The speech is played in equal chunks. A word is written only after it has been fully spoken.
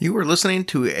You are listening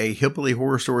to a Hillbilly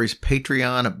Horror Stories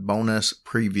Patreon bonus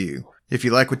preview. If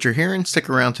you like what you're hearing, stick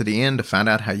around to the end to find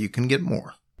out how you can get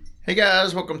more. Hey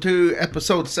guys, welcome to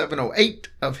episode 708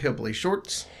 of Hillbilly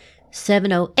Shorts.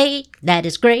 708, that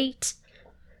is great.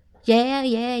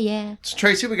 Yeah. So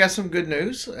Tracy, we got some good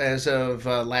news. As of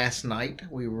last night,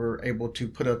 we were able to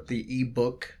put up the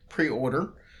ebook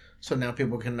pre-order. So now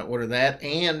people can order that.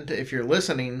 And if you're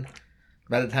listening,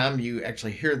 by the time you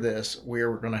actually hear this,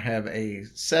 we're going to have a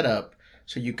setup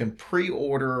so you can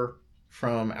pre-order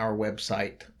from our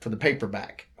website for the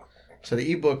paperback. So the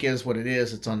ebook is what it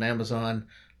is. It's on Amazon.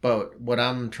 But what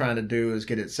I'm trying to do is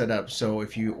get it set up so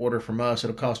if you order from us,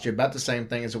 it'll cost you about the same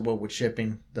thing as it will with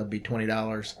shipping. That'll be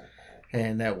 $20.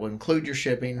 And that will include your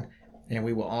shipping. And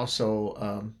we will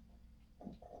also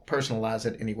personalize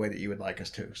it any way that you would like us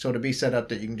to. So to be set up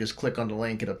that you can just click on the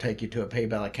link, it'll take you to a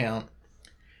PayPal account.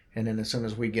 And then as soon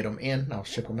as we get them in, I'll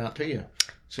ship them out to you.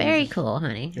 So Very cool,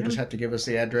 honey. You just have to give us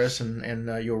the address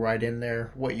and you'll write in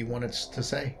there what you want us to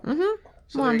say. Mm-hmm.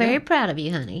 So well, I'm very proud of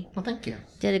you, honey. Well, thank you.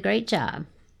 Did a great job.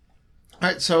 All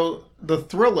right, so The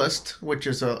Thrillist, which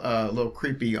is a little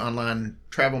creepy online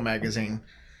travel magazine,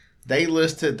 they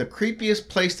listed the creepiest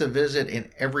place to visit in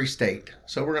every state.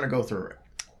 So we're going to go through it.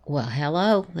 Well,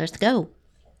 hello. Let's go.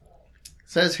 It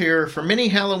says here, for many,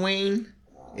 Halloween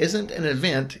isn't an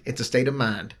event, it's a state of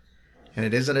mind. And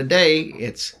it isn't a day,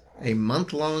 it's a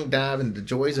month-long dive into the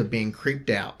joys of being creeped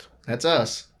out. That's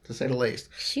us, to say the least.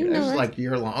 You know it's like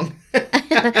year-long.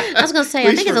 I was going to say,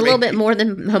 I think it's a little bit more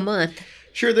than a month.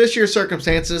 Sure, this year's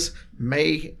circumstances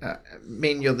may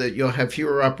mean that you'll have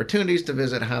fewer opportunities to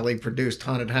visit highly produced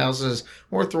haunted houses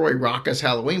or throw a raucous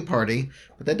Halloween party,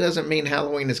 but that doesn't mean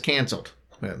Halloween is canceled.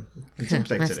 Well, in some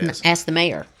states it is. Ask the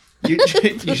mayor. You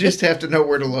just have to know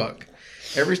where to look.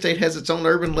 Every state has its own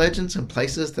urban legends and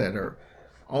places that are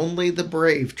only the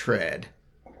brave tread.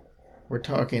 We're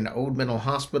talking old mental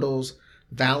hospitals,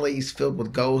 valleys filled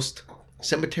with ghosts,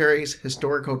 cemeteries,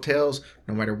 historic hotels.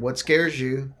 No matter what scares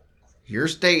you, your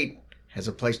state has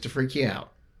a place to freak you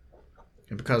out.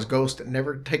 And because ghosts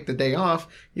never take the day off,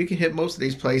 you can hit most of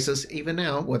these places even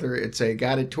now, whether it's a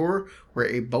guided tour or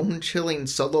a bone-chilling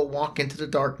solo walk into the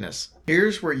darkness.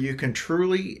 Here's where you can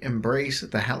truly embrace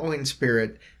the Halloween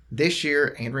spirit this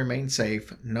year and remain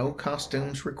safe. No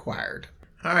costumes required.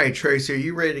 All right, Tracy, are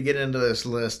you ready to get into this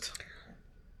list?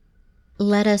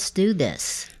 Let us do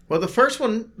this. Well, the first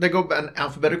one, they go by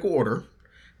alphabetical order,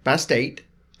 by state.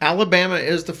 Alabama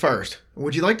is the first.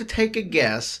 Would you like to take a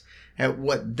guess at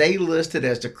what they listed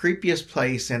as the creepiest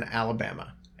place in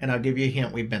Alabama? And I'll give you a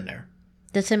hint, we've been there.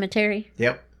 The cemetery?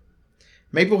 Yep.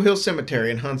 Maple Hill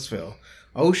Cemetery in Huntsville.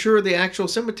 Oh, sure, the actual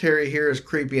cemetery here is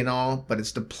creepy and all, but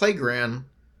it's the playground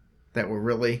that will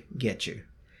really get you.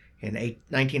 In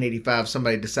 1985,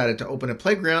 somebody decided to open a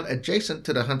playground adjacent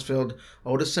to the Huntsville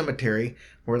oldest cemetery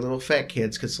where little fat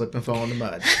kids could slip and fall in the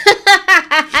mud.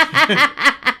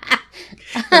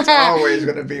 That's always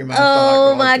going to be my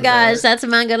thought. Oh my gosh, that's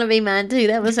mine going to be mine too.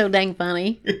 That was so dang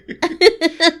funny.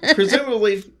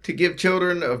 Presumably to give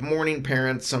children of mourning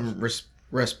parents some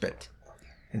respite.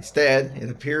 Instead, it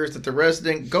appears that the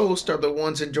resident ghosts are the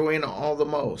ones enjoying all the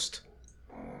most.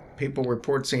 People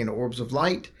report seeing orbs of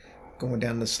light going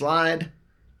down the slide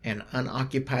and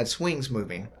unoccupied swings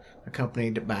moving,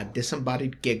 accompanied by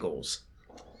disembodied giggles.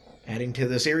 Adding to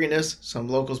this eeriness, some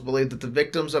locals believe that the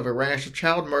victims of a rash of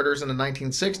child murders in the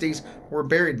 1960s were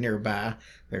buried nearby,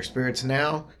 their spirits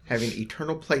now having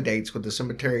eternal playdates with the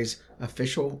cemetery's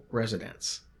official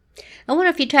residents. I wonder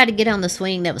if you tried to get on the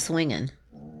swing that was swinging.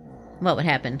 What would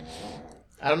happen?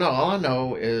 I don't know. All I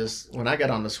know is when I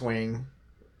got on the swing,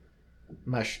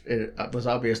 it was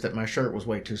obvious that my shirt was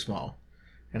way too small.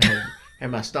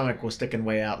 And my stomach was sticking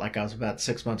way out like I was about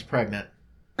 6 months pregnant.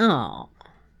 Oh.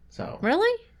 So.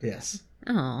 Really? Yes.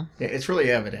 Oh. Yeah, it's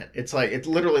really evident. It's like, it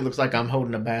literally looks like I'm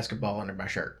holding a basketball under my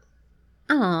shirt.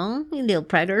 Oh, you little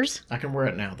predators. I can wear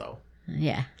it now, though.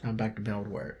 Yeah. I'm back to being able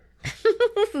to wear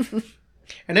it.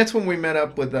 And that's when we met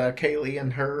up with Kaylee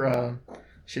and her,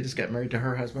 she just got married to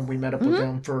her husband. We met up with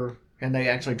them and they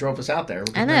actually drove us out there.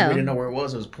 I know. We didn't know where it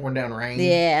was. It was pouring down rain.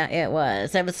 Yeah, it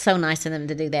was. That was so nice of them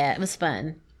to do that. It was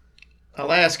fun.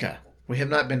 Alaska. We have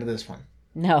not been to this one.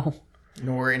 No.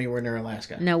 Nor anywhere near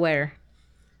Alaska. Nowhere.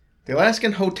 The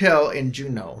Alaskan Hotel in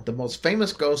Juneau, the most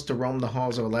famous ghost to roam the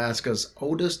halls of Alaska's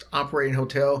oldest operating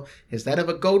hotel, is that of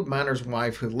a gold miner's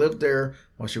wife who lived there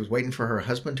while she was waiting for her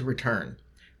husband to return.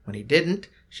 When he didn't,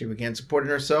 she began supporting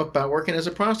herself by working as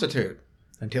a prostitute,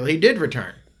 until he did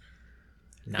return.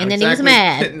 And then he was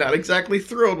mad. Not exactly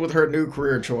thrilled with her new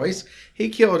career choice. He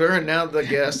killed her, and now the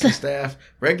guests and staff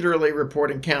regularly report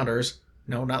encounters,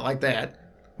 no, not like that,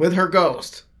 with her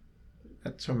ghost.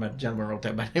 That's from a gentleman wrote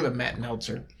that by the name of Matt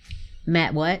Meltzer.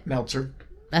 Matt what? Meltzer.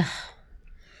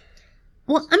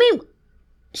 Well, I mean,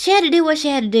 she had to do what she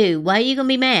had to do. Why are you going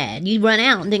to be mad? You run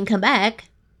out and didn't come back.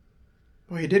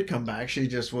 Well, he did come back. She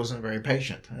just wasn't very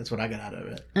patient. That's what I got out of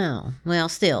it. Oh, well,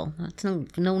 still. That's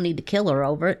no need to kill her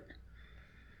over it.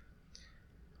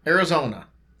 Arizona,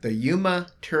 the Yuma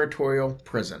Territorial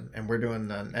Prison. And we're doing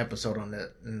an episode on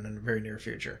that in the very near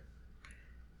future.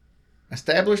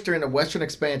 Established during the Western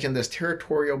expansion, this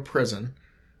territorial prison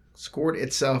scored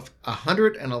itself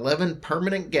 111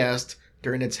 permanent guests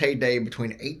during its heyday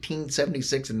between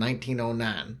 1876 and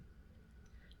 1909.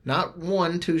 Not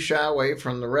one too shy away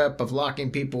from the rep of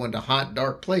locking people into hot,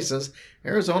 dark places,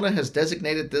 Arizona has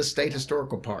designated this state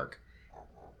historical park.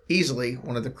 Easily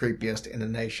one of the creepiest in the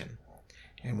nation,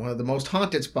 and one of the most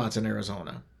haunted spots in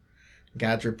Arizona.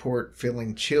 Guides report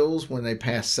feeling chills when they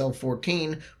passed cell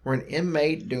 14, where an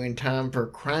inmate doing time for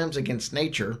crimes against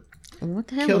nature What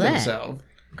the hell killed was that? himself.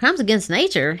 Crimes against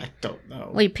nature? I don't know.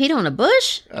 Well, you peed on a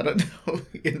bush? I don't know.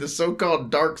 In the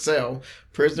so-called dark cell,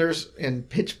 prisoners in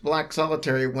pitch black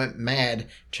solitary went mad,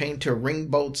 chained to ring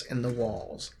bolts in the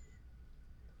walls.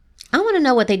 I want to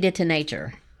know what they did to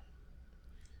nature.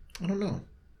 I don't know.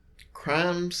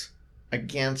 Crimes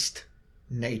against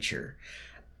nature.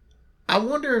 I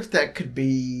wonder if that could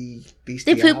be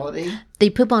bestiality. They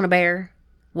poop on a bear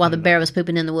while the bear was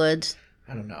pooping in the woods?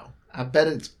 I don't know. I bet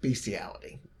it's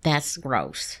bestiality. That's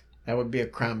gross. That would be a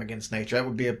crime against nature. That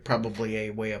would be probably a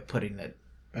way of putting it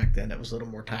back then. It was a little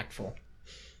more tactful.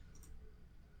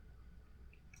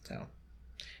 So,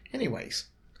 anyways,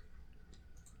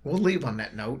 we'll leave on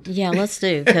that note. Yeah, let's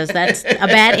do, because that's a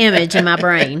bad image in my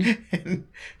brain.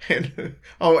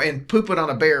 and pooping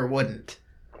on a bear wouldn't.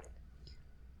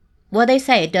 What they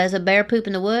say, does a bear poop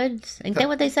in the woods? Ain't that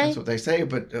what they say? That's what they say,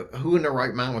 but who in their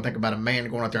right mind would think about a man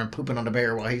going out there and pooping on a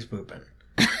bear while he's pooping?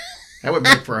 That would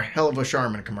make for a hell of a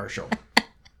Charmin commercial.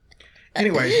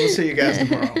 Anyways, we'll see you guys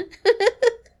tomorrow.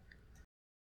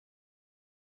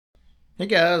 Hey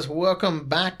guys, welcome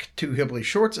back to Hillbilly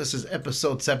Shorts. This is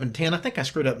episode 710. I think I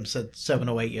screwed up and said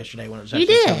 708 yesterday when it was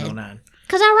actually 709.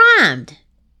 Because I rhymed.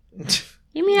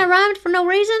 You mean I rhymed for no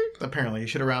reason? Apparently, you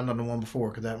should have rhymed on the one before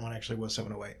because that one actually was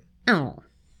 708. Oh.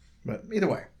 But either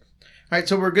way. All right,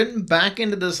 so we're getting back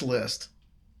into this list.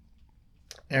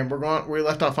 And we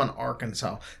left off on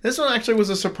Arkansas. This one actually was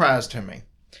a surprise to me.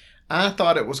 I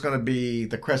thought it was going to be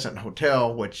the Crescent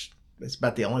Hotel, which is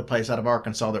about the only place out of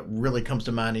Arkansas that really comes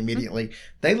to mind immediately.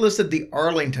 Mm-hmm. They listed the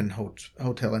Arlington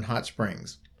Hotel in Hot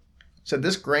Springs. So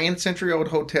this grand century-old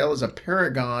hotel is a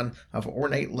paragon of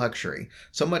ornate luxury,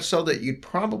 so much so that you'd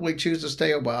probably choose to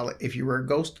stay a while if you were a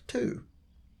ghost too.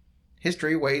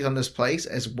 History weighs on this place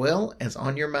as well as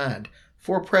on your mind.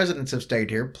 4 presidents have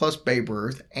stayed here, plus Babe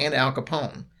Ruth and Al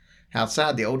Capone.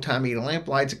 Outside, the old-timey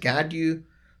lamplights guide you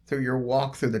through your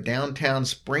walk through the downtown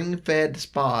spring-fed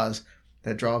spas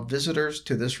that draw visitors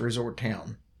to this resort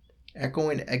town.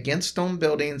 Echoing against stone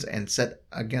buildings and set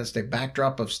against a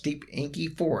backdrop of steep, inky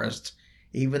forests,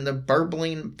 even the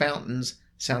burbling fountains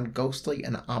sound ghostly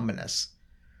and ominous.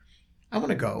 I want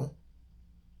to go.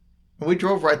 We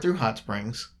drove right through Hot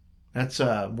Springs. That's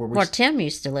where Tim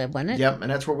used to live, wasn't it? Yep,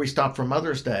 and that's where we stopped for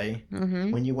Mother's Day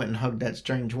mm-hmm. when you went and hugged that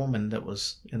strange woman that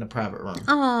was in the private room.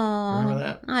 Oh, remember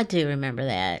that? I do remember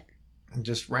that. And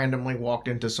just randomly walked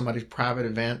into somebody's private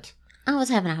event. I was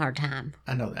having a hard time.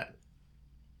 I know that.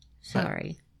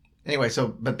 Sorry. Anyway,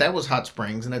 but that was Hot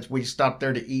Springs, and we stopped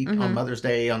there to eat mm-hmm. on Mother's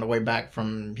Day on the way back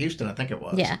from Houston, I think it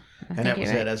was. Yeah. And that was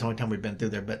it. That's the only time we've been through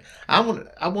there. But I want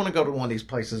to go to one of these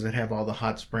places that have all the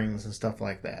hot springs and stuff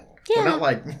like that. Yeah.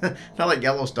 Well, not like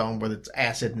Yellowstone where it's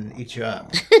acid and eats you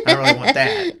up. I don't really want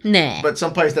that. Nah. But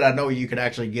someplace that I know you could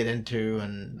actually get into,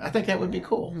 and I think that would be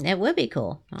cool. That would be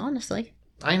cool, honestly.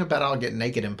 I ain't about I'll get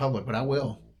naked in public, but I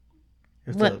will.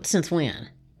 Since when?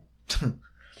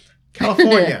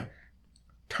 California.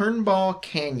 Turnbull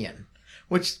Canyon,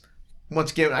 which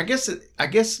once again, I guess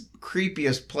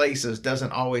creepiest places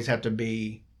doesn't always have to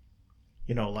be,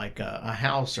 like a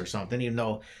house or something. Even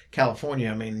though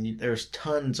California, I mean, there's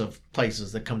tons of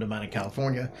places that come to mind in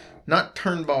California. Not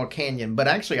Turnbull Canyon, but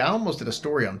actually, I almost did a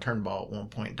story on Turnbull at one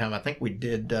point in time. I think we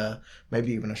did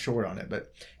maybe even a short on it.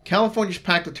 But California's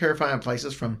packed with terrifying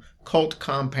places, from cult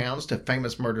compounds to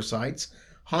famous murder sites,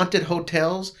 haunted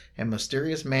hotels, and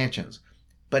mysterious mansions.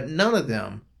 But none of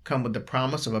them come with the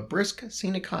promise of a brisk,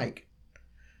 scenic hike.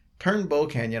 Turnbull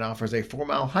Canyon offers a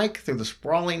 4-mile hike through the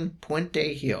sprawling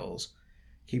Puente Hills.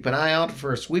 Keep an eye out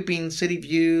for sweeping city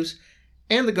views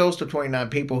and the ghost of 29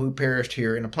 people who perished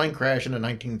here in a plane crash in the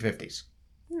 1950s.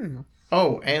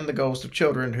 Oh, and the ghost of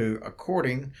children who,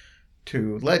 according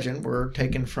to legend, were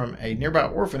taken from a nearby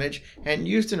orphanage and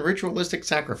used in ritualistic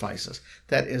sacrifices.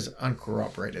 That is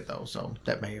uncorroborated, though, so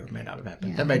that may or may not have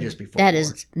happened. Yeah. That may just be folklore. That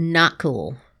is not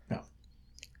cool. No.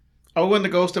 Owen, the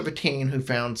ghost of a teen who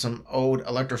found some old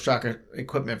electroshock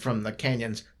equipment from the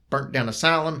canyon's burnt down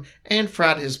asylum and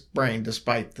fried his brain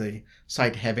despite the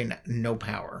site having no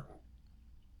power.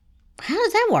 How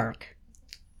does that work?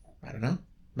 I don't know.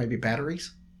 Maybe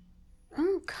batteries?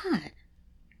 Oh, God.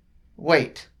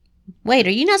 Wait, are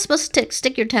you not supposed to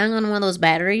stick your tongue on one of those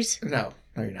batteries? no,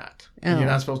 you're not. Oh. You're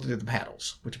not supposed to do the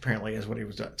paddles, which apparently is what he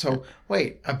was doing. So,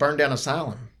 wait, a burned down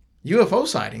asylum, UFO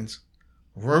sightings,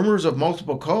 rumors of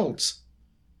multiple cults.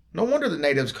 No wonder the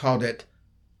natives called it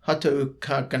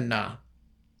Hutukakana.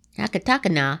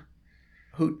 Hakatakana.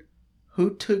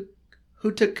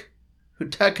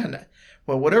 Hutukana.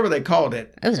 Well, whatever they called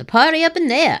it, It was a party up in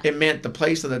there. it meant the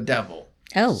place of the devil.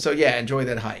 Oh. So, yeah, enjoy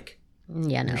that hike.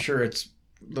 Yeah, no. I'm sure it's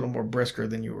a little more brisker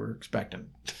than you were expecting.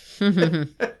 Oh,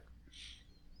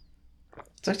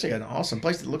 It's actually an awesome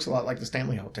place that looks a lot like the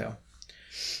Stanley Hotel.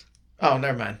 Oh,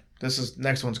 never mind.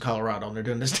 Next one's Colorado, and they're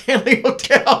doing the Stanley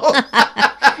Hotel.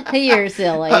 You're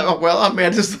silly. Well, I mean, I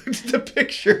just looked at the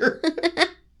picture.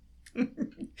 They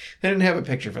didn't have a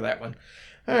picture for that one.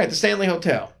 All right, the Stanley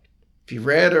Hotel. If you've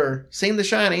read or seen The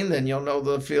Shining, then you'll know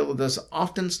the feel of this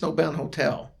often snowbound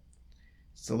hotel.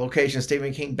 It's the location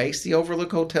Stephen King based the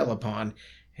Overlook Hotel upon,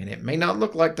 and it may not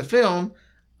look like the film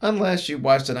unless you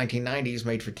watch the 1990s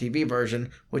made-for-TV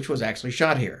version, which was actually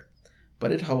shot here.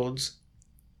 But it holds,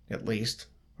 at least,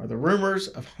 are the rumors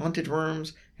of haunted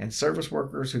rooms and service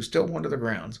workers who still wander the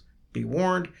grounds. Be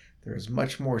warned, there is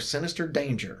much more sinister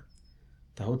danger.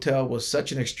 The hotel was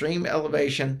such an extreme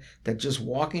elevation that just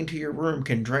walking to your room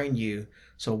can drain you,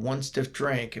 so one stiff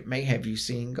drink may have you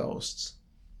seeing ghosts.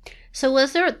 So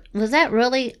was that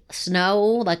really snow,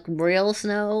 like real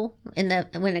snow,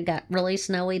 when it got really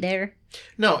snowy there?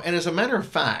 No, and as a matter of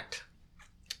fact,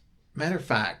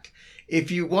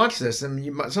 if you watch this,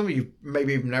 and some of you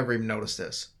maybe have never even noticed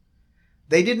this,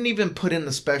 they didn't even put in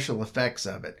the special effects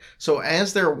of it. So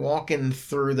as they're walking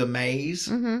through the maze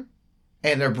Mm-hmm.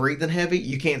 and they're breathing heavy,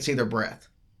 you can't see their breath.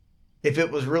 If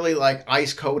it was really like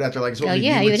ice cold out there, like Oh,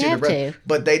 yeah, you would see their have breath. to.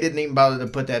 But they didn't even bother to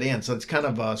put that in, so it's kind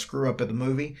of a screw up of the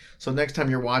movie. So next time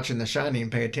you're watching The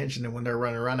Shining, pay attention to when they're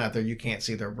running around out there, you can't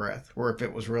see their breath. Or if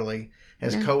it was really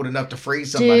as Yeah. cold enough to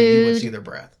freeze somebody, you would Dude. see their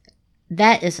breath.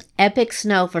 That is epic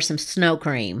snow for some snow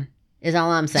cream, is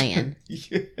all I'm saying.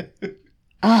 Yeah.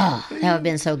 Oh, that would have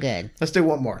been so good. Let's do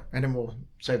one more, and then we'll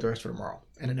save the rest for tomorrow,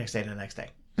 and the next day, and the next day.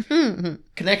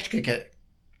 Connecticut.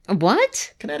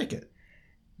 What? Connecticut.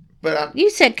 But You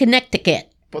said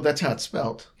Connecticut. well, that's how it's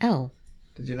spelled. Oh,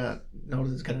 Did you not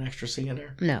notice it's got an extra C in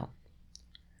there? no.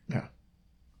 No.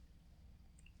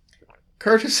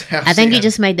 Curtis House. I think you Inn.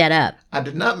 just made that up. I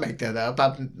did not make that up.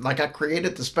 I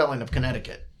created the spelling of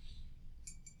Connecticut.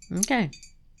 Okay.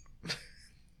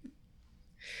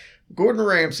 Gordon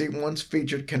Ramsay once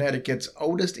featured Connecticut's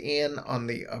oldest inn on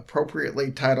the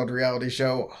appropriately titled reality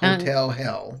show Hotel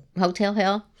Hell. Hotel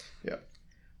Hell?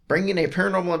 Bringing a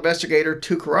paranormal investigator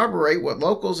to corroborate what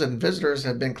locals and visitors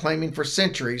have been claiming for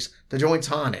centuries, the joint's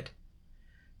haunted.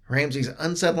 Ramsay's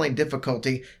unsettling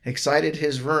difficulty excited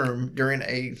his room during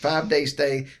a 5-day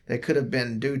stay that could have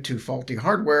been due to faulty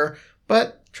hardware,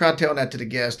 but tried telling that to the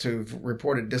guests who've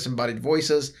reported disembodied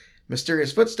voices,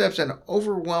 mysterious footsteps, and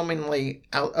overwhelmingly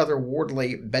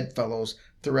otherworldly bedfellows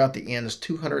throughout the inn's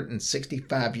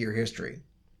 265-year history.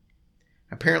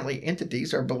 Apparently,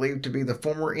 entities are believed to be the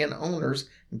former inn owners,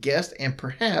 guests, and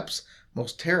perhaps,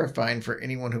 most terrifying for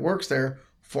anyone who works there,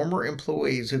 former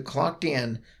employees who clocked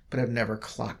in but have never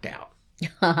clocked out.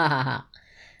 That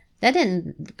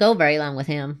didn't go very long with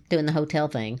him doing the hotel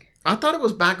thing. I thought it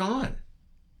was back on.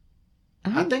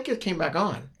 Oh, I think it came back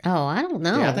on. I don't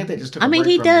know. Yeah, I think they just took I a mean,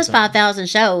 break he from it or does something. 5,000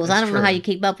 shows. I That's don't know how true. you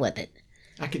keep up with it.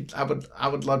 I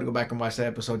would love to go back and watch that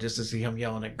episode just to see him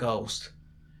yelling at Ghost.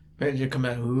 Maybe you come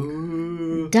out,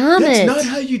 ooh, Damn that's it. not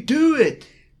how you do it.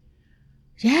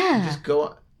 Yeah. Just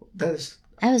go.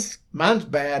 Mine's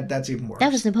bad. That's even worse.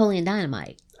 That was Napoleon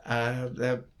Dynamite.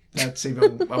 That's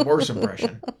even a worse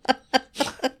impression.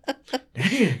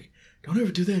 Dang, don't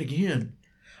ever do that again.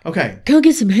 Okay, Go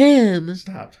get some ham.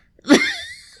 stop. All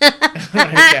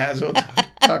right, guys, we'll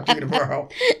talk to you tomorrow.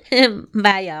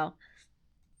 Bye, y'all.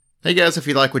 Hey, guys, if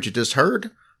you like what you just heard,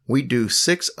 we do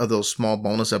 6 of those small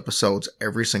bonus episodes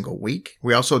every single week.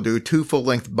 We also do 2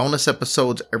 full-length bonus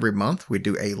episodes every month. We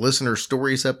do a listener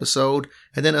stories episode,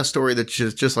 and then a story that's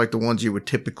just like the ones you would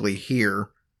typically hear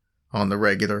on the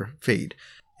regular feed.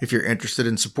 If you're interested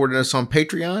in supporting us on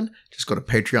Patreon, just go to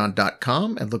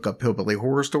patreon.com and look up Hillbilly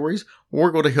Horror Stories,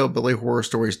 or go to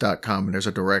hillbillyhorrorstories.com and there's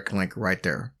a direct link right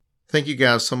there. Thank you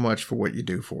guys so much for what you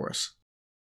do for us.